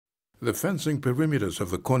The fencing perimeters of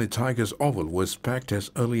the Kone Tigers Oval was packed as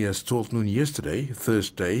early as 12 noon yesterday,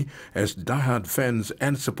 Thursday, as diehard fans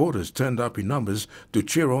and supporters turned up in numbers to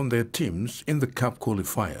cheer on their teams in the Cup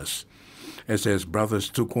qualifiers. SS Brothers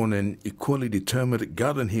took on an equally determined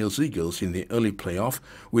Garden Hills Eagles in the early playoff,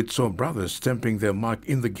 which saw Brothers stamping their mark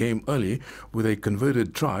in the game early with a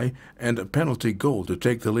converted try and a penalty goal to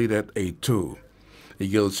take the lead at 8-2.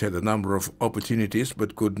 The Eels had a number of opportunities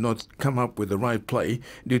but could not come up with the right play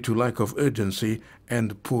due to lack of urgency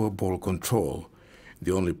and poor ball control.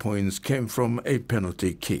 The only points came from a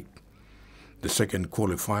penalty kick. The second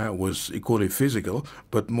qualifier was equally physical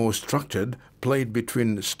but more structured, played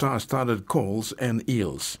between star-studded Colts and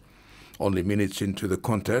Eels. Only minutes into the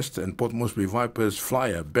contest, and Port Moresby Vipers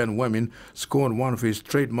flyer Ben Wemin scored one of his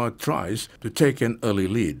trademark tries to take an early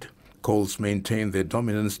lead. Colts maintained their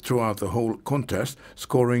dominance throughout the whole contest,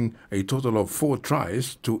 scoring a total of 4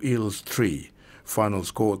 tries to Eels 3. Final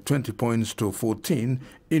score 20 points to 14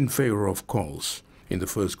 in favour of Colts. In the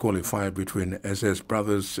first qualifier between SS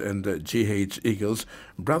Brothers and GH Eagles,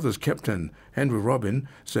 Brothers captain Henry Robin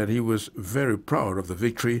said he was very proud of the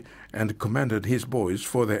victory and commended his boys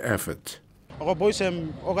for their effort. Our boys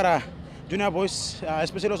junior boys,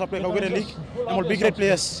 especially those who play in the league, they will be great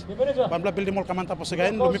players. But we build more kamanta po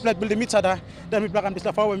again. We play build mitsada. Then we play kam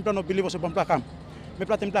disla fawo. We play no believe us bam plakam. We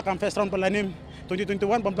play team plakam first round palanim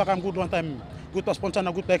 2021 bam plakam good one time, good to sponsor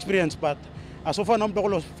and good to experience. But so far, no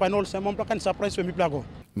finals. I'm plakam surprise when we play go.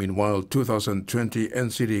 Meanwhile, 2020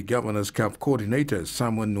 NCD Governors Cup coordinator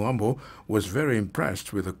Simon Nwambo was very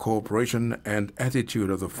impressed with the cooperation and attitude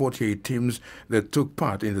of the 48 teams that took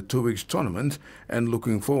part in the 2 weeks tournament and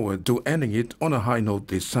looking forward to ending it on a high note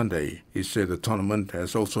this Sunday. He said the tournament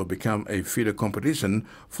has also become a feeder competition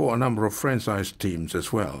for a number of franchise teams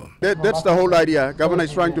as well. That's the whole idea. Governor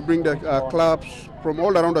is trying to bring the clubs from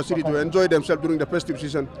all around the city to enjoy themselves during the festive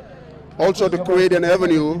season. Also to create an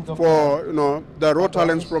avenue for the raw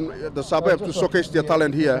talents from the suburbs to showcase their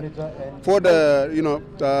talent here, for the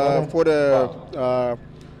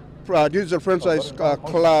digital franchise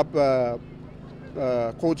club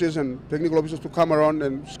coaches and technical officers to come around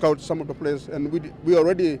and scout some of the players. And we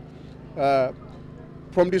already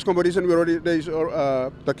from this competition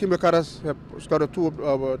the Kimbakaras have scouted 2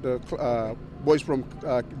 of the boys from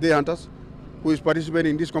Day Hunters who is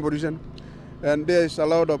participating in this competition. And there is a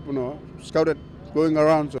lot of scouted going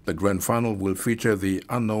around. The grand final will feature the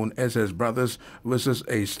unknown SS Brothers versus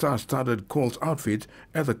a star-studded Colts outfit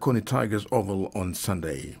at the Kone Tigers Oval on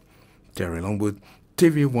Sunday. Terry Longwood,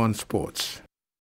 TVWAN Sports.